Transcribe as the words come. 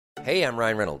Hey, I'm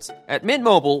Ryan Reynolds. At Mint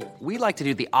Mobile, we like to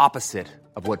do the opposite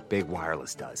of what Big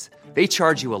Wireless does. They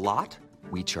charge you a lot,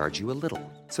 we charge you a little.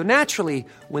 So naturally,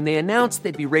 when they announced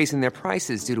they'd be raising their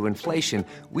prices due to inflation,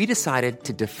 we decided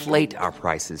to deflate our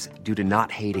prices due to not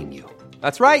hating you.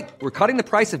 That's right. We're cutting the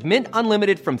price of Mint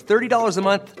Unlimited from $30 a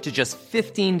month to just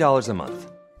 $15 a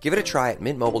month. Give it a try at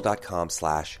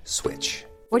mintmobile.com/switch.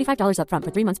 $45 up front for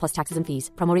 3 months plus taxes and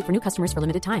fees. Promo rate for new customers for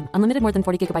limited time. Unlimited more than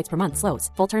 40 gigabytes per month. Slows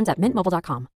full terms at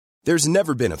mintmobile.com. There's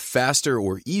never been a faster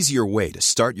or easier way to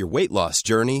start your weight loss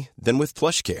journey than with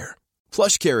PlushCare.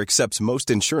 PlushCare accepts most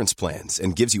insurance plans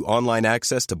and gives you online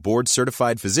access to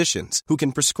board-certified physicians who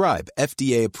can prescribe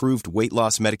FDA-approved weight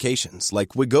loss medications like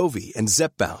Wegovy and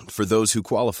Zepbound for those who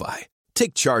qualify.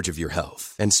 Take charge of your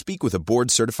health and speak with a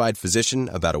board-certified physician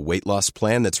about a weight loss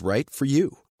plan that's right for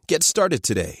you. Get started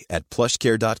today at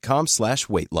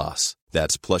plushcare.com/weight loss.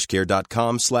 That's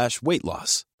plushcare.com/weight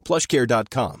loss.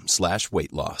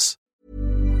 plushcare.com/weight loss.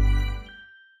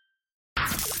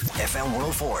 FM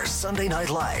 104 Sunday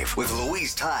Night Live with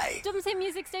Louise Ty. Dublin City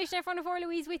Music Station, F104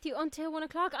 Louise with you until 1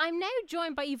 o'clock. I'm now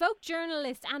joined by Evoke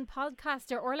journalist and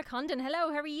podcaster Orla Condon.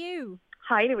 Hello, how are you?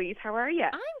 Hi Louise, how are you?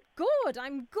 I'm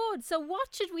good. So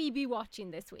what should we be watching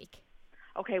this week?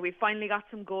 Okay, we've finally got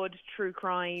some good true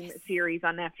crime series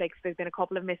on Netflix. There's been a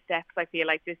couple of missteps, I feel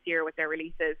like, this year with their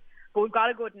releases. But we've got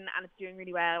a good one and it's doing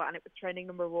really well, and it was trending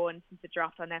 #1 since it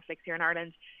dropped on Netflix here in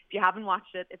Ireland. If you haven't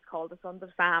watched it, it's called The Sons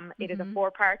of Sam. It is a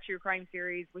 4-part true crime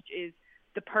series, which is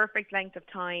the perfect length of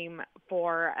time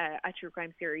for a true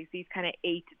crime series. These kind of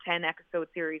 8 to 10 episode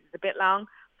series is a bit long.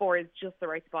 4 is just the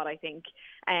right spot, I think.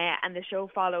 And the show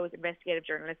follows investigative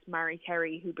journalist Mary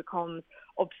Terry, who becomes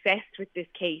obsessed with this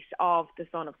case of the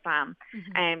son of Sam.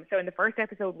 So in the first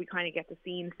episode, we kind of get the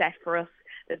scene set for us.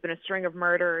 There's been a string of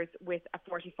murders with a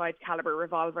 .45 caliber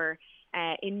revolver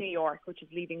in New York, which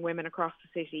is leaving women across the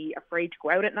city afraid to go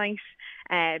out at night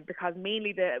because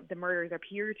mainly the murders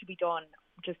appear to be done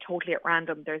just totally at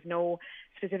random. There's no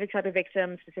specific type of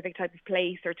victim, specific type of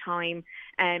place or time.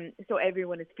 So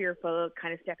everyone is fearful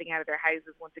kind of stepping out of their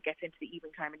houses once it gets into the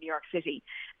evening time in New York City.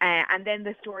 And then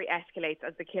the story escalates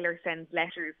as the killer sends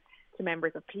letters to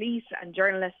members of police and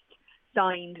journalists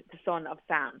signed the son of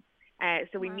Sam.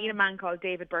 So we meet a man called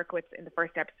David Berkowitz in the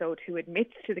first episode who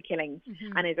admits to the killings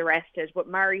and is arrested. But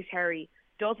Mary Terry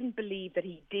doesn't believe that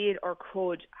he did or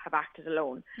could have acted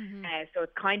alone. So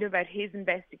it's kind of about his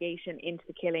investigation into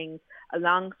the killings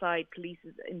alongside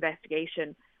police's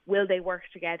investigation. Will they work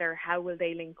together? How will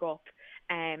they link up?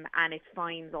 And it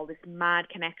finds all this mad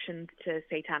connections to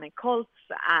satanic cults,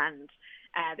 and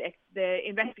the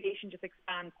investigation just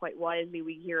expands quite wildly.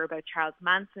 We hear about Charles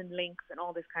Manson links and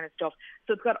all this kind of stuff.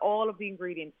 So it's got all of the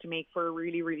ingredients to make for a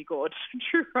really, really good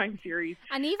true crime series.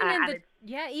 And even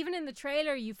even in the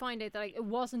trailer, you find out that it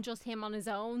wasn't just him on his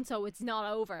own. So it's not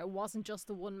over. It wasn't just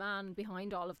the one man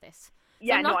behind all of this.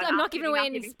 Yeah, so I'm not giving away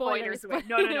any spoilers.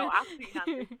 No, absolutely not.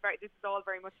 This is all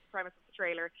very much the premise of the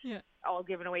trailer. Yeah. All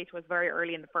given away to us very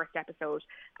early in the first episode.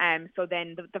 So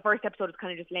then the first episode is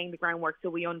kind of just laying the groundwork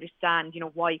so we understand,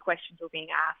 why questions are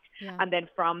being asked. Yeah. And then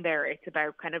from there, it's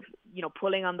about kind of,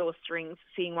 pulling on those strings,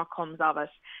 seeing what comes of it.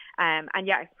 And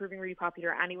yeah, it's proving really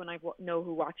popular. Anyone I know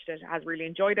who watched it has really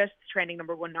enjoyed it. It's trending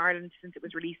 #1 in Ireland since it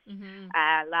was released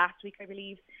last week, I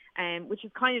believe. Which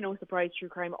is kind of no surprise. True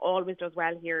crime always does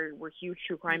well here. We're huge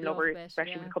true crime lovers,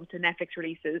 especially when it comes to Netflix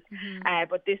releases.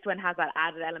 But this one has that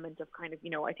added element of kind of,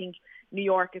 I think New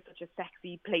York is such a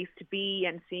sexy place to be,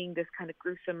 and seeing this kind of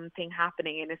gruesome thing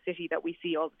happening in a city that we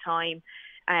see all the time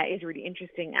is really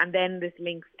interesting. And then this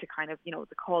links to kind of,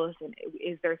 the cult, and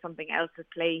is there something else at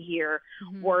play here?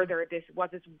 Was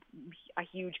this a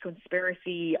huge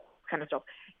conspiracy kind of stuff?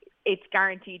 It's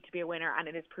guaranteed to be a winner, and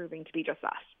it is proving to be just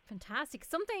that. Fantastic.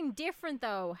 Something different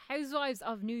though, Housewives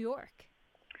of New York.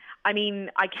 I mean,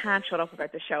 I can't shut up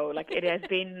about the show. Like, it has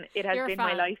been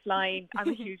my lifeline. I'm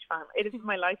a huge fan. It has been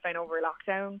my lifeline over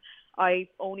lockdown. I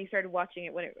only started watching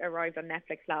it when it arrived on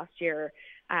Netflix last year.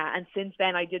 And since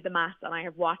then I did the math, and I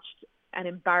have watched an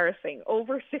embarrassing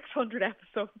over 600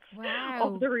 episodes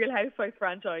of the Real Housewives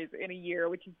franchise in a year,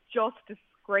 which is just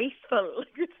disgraceful.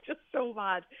 It's just so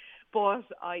bad. But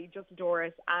I just adore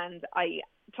it, and I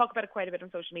talk about it quite a bit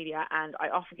on social media, and I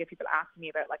often get people asking me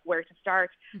about where to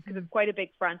start, because it's quite a big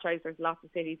franchise. There's lots of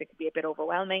cities. It can be a bit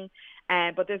overwhelming,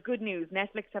 but there's good news.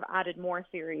 Netflix have added more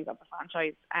series of the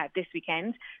franchise this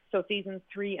weekend. So seasons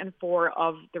 3 and 4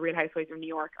 of The Real Housewives of New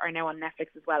York are now on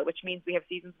Netflix as well, which means we have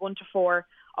seasons 1 to 4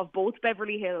 of both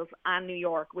Beverly Hills and New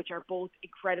York, which are both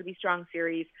incredibly strong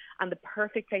series, and the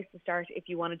perfect place to start if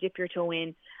you want to dip your toe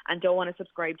in and don't want to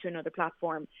subscribe to another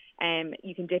platform.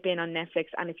 You can dip in on Netflix,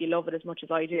 and if you love it as much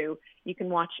as I I do, you can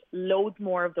watch loads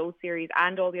more of those series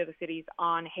and all the other cities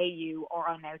on Hayu or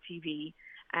on Now TV.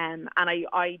 And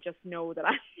I just know that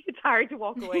it's hard to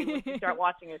walk away once you start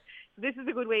watching it. So this is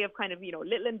a good way of kind of,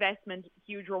 little investment,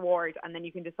 huge reward, and then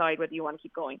you can decide whether you want to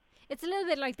keep going. It's a little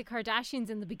bit like the Kardashians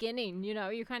in the beginning,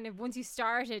 you kind of, once you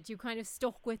start it, you kind of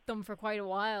stuck with them for quite a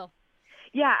while.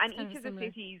 Yeah, and each of the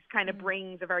cities kind of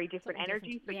brings a very different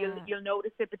energy. So you'll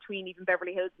notice it between even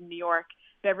Beverly Hills and New York.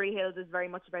 Beverly Hills is very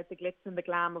much about the glitz and the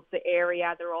glam of the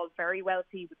area. They're all very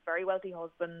wealthy with very wealthy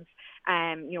husbands.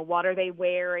 What are they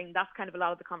wearing? That's kind of a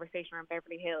lot of the conversation around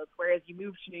Beverly Hills. Whereas you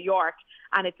move to New York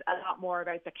and it's a lot more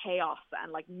about the chaos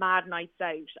and like mad nights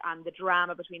out and the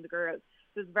drama between the girls.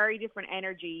 So there's very different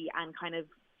energy and kind of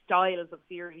styles of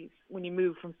series when you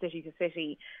move from city to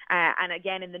city. And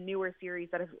again, in the newer series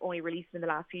that have only released in the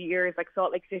last few years, like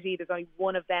Salt Lake City, there's only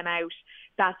one of them out.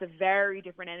 That's a very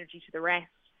different energy to the rest.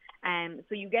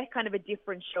 So you get kind of a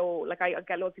different show. Like I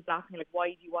get loads of people asking me, like, why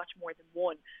do you watch more than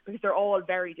one? Because they're all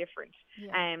very different.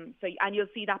 Yeah. And you'll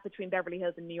see that between Beverly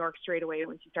Hills and New York straight away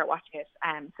once you start watching it.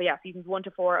 Seasons 1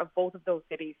 to 4 of both of those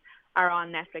cities are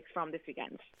on Netflix from this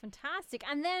weekend. Fantastic.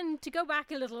 And then to go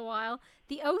back a little while,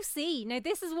 The OC. Now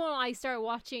this is one I started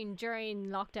watching during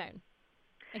lockdown.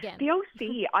 Again. The OC, do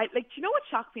you know what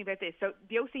shocked me about this? So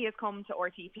The OC has come to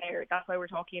RT Player. That's why we're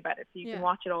talking about it. So you can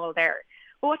watch it all there.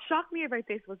 But what shocked me about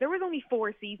this was there was only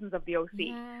 4 seasons of The OC.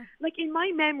 Yeah. Like in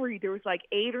my memory, there was like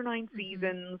 8 or 9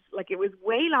 seasons. Like it was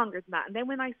way longer than that. And then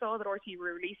when I saw that RT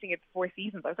were releasing it 4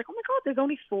 seasons, I was like, oh my God, there's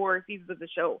only 4 seasons of the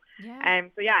show. Yeah.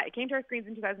 It came to our screens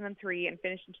in 2003 and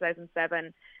finished in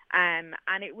 2007.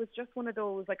 And it was just one of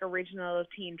those like original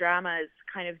teen dramas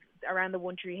kind of around the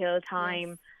One Tree Hill time.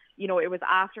 Yes. It was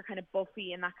after kind of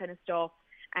Buffy and that kind of stuff.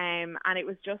 And it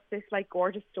was just this like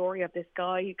gorgeous story of this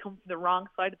guy who comes from the wrong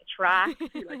side of the tracks,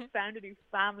 who like found a new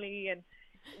family, and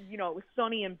it was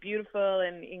sunny and beautiful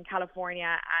in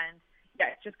California, and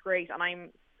it's just great. And I'm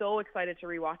so excited to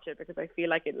rewatch it because I feel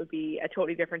like it will be a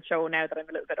totally different show now that I'm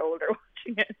a little bit older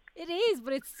watching it. It is,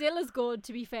 but it's still as good,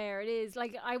 to be fair. It is.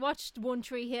 Like I watched One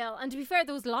Tree Hill, and to be fair,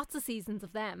 there was lots of seasons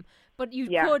of them, but you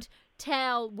could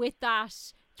tell with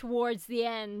that towards the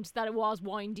end that it was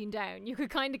winding down. You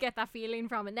could kind of get that feeling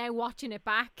from it now watching it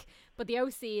back, but The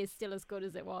OC is still as good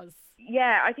as it was.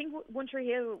 Yeah, I think One Tree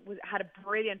Hill had a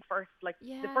brilliant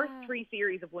the first 3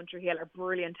 series of One Tree Hill are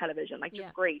brilliant television,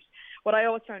 just great. What I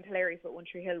always found hilarious about One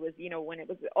Tree Hill was, when it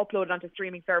was uploaded onto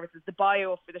streaming services, the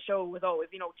bio for the show was always,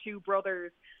 2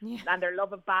 brothers and their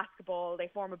love of basketball.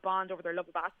 They form a bond over their love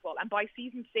of basketball. And by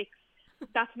season 6,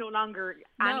 that's no longer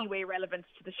any way relevant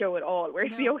to the show at all.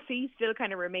 Whereas The OC still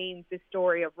kind of remains this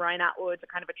story of Ryan Atwood, a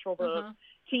kind of a troubled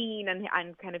teen,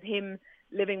 and kind of him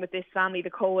living with this family, the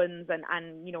Coens, and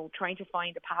trying to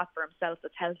find a path for himself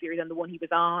that's healthier than the one he was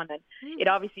on. And it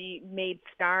obviously made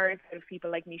stars out of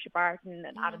people like Misha Barton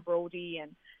and Adam Brody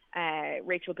and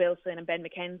Rachel Bilson and Ben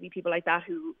McKenzie, people like that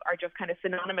who are just kind of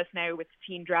synonymous now with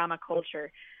teen drama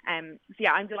culture. I'm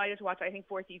delighted to watch it. I think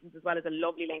 4 seasons as well is a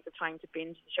lovely length of time to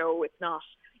binge the show. It's not,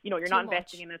 you're not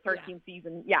investing in a 13th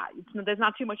season. Yeah, there's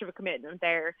not too much of a commitment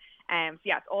there.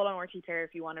 It's all on RT Player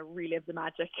if you want to relive the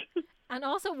magic. And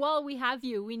also, while we have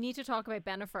you, we need to talk about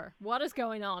Bennifer. What is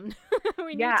going on?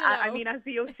 We need to know. I mean, as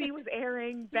The OC was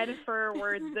airing, Bennifer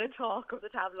were the talk of the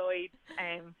tabloids.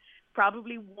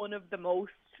 Probably one of the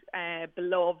most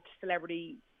beloved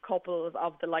celebrity couples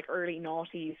of the early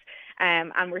noughties,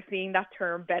 and we're seeing that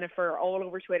term Bennifer all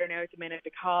over Twitter now at the minute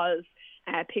because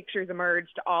pictures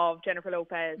emerged of Jennifer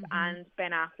Lopez and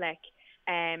Ben Affleck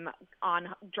on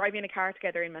driving a car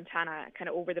together in Montana kind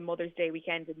of over the Mother's Day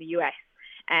weekend in the US.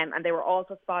 And they were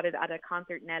also spotted at a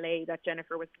concert in LA that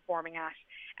Jennifer was performing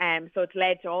at. So it's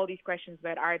led to all these questions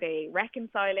about, are they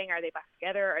reconciling? Are they back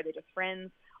together? Are they just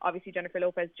friends? Obviously, Jennifer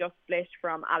Lopez just split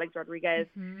from Alex Rodriguez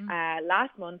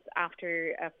last month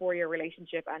after a 4-year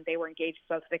relationship, and they were engaged as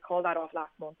well, so they called that off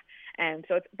last month.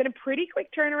 So it's been a pretty quick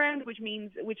turnaround, which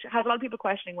has a lot of people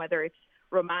questioning whether it's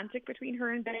romantic between her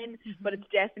and Ben, but it's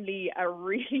definitely a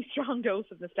really strong dose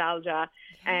of nostalgia.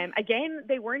 Again,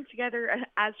 they weren't together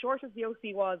as short as The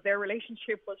OC was. Their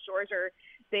relationship was shorter.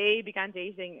 They began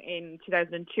dating in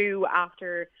 2002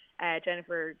 after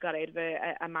Jennifer got out of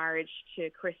a marriage to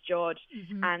Chris Judd,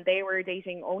 and they were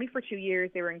dating only for 2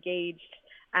 years. They were engaged,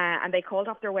 and they called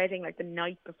off their wedding the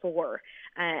night before,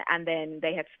 and then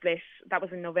they had split. That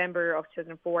was in November of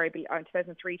 2004,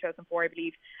 2003, 2004, I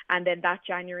believe, and then that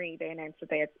January they announced that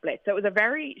they had split. So it was a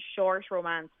very short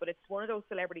romance, but it's one of those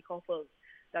celebrity couples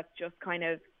that's just kind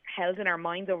of held in our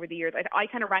minds over the years. I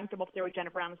kind of ranked them up there with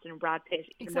Jennifer Aniston and Brad Pitt,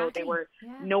 even though they were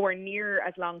nowhere near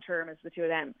as long term as the two of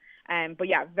them. But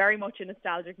yeah, very much a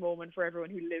nostalgic moment for everyone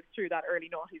who lived through that early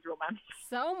noughties romance.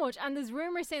 So much. And there's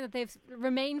rumours saying that they've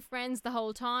remained friends the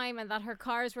whole time, and that her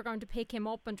cars were going to pick him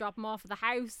up and drop him off at the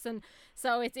house. And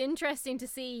so it's interesting to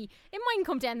see. It mightn't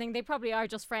come to anything. They probably are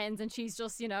just friends, and she's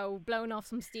just, blowing off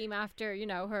some steam after,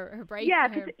 her break. Yeah,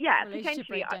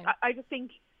 potentially. I just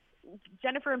think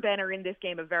Jennifer and Ben are in this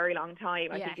game a very long time.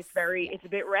 I think it's a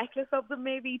bit reckless of them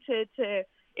maybe to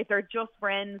if they're just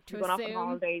friends, to going off on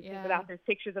holidays, things like that. There's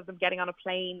pictures of them getting on a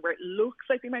plane where it looks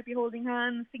like they might be holding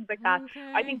hands, things like that.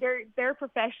 I think they're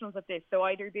professionals at this, so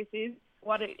either this is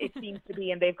what it seems to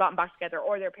be and they've gotten back together,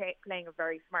 or they're playing a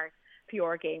very smart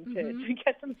PR game to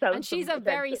get themselves. And she's a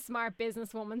very smart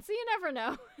businesswoman, so you never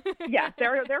know. Yeah,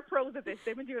 they're pros at this.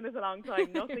 They've been doing this a long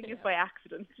time. Nothing is by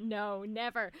accident. No,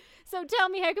 never. So tell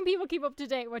me, how can people keep up to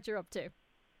date what you're up to?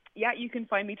 Yeah, you can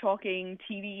find me talking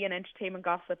TV and entertainment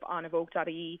gossip on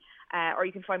evoke.ie, or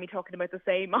you can find me talking about the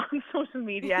same on social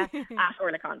media at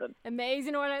Orla Condon.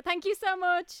 Amazing, Orla. Thank you so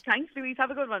much. Thanks, Louise. Have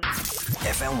a good one.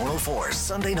 FM 104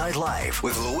 Sunday Night Live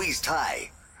with Louise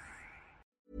Ty.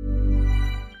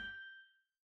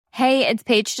 Hey, it's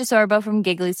Paige DeSorbo from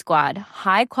Giggly Squad.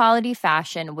 High quality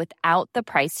fashion without the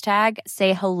price tag.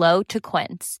 Say hello to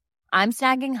Quince. I'm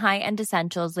snagging high-end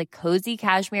essentials like cozy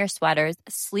cashmere sweaters,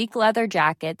 sleek leather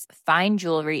jackets, fine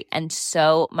jewelry, and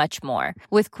so much more.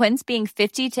 With Quince being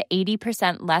 50 to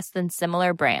 80% less than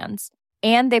similar brands.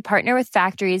 And they partner with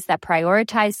factories that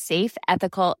prioritize safe,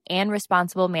 ethical, and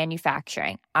responsible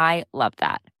manufacturing. I love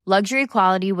that. Luxury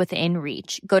quality within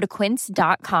reach. Go to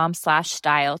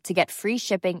quince.com/style to get free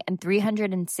shipping and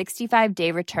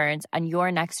 365-day returns on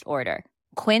your next order.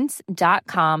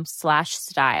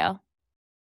 Quince.com/style.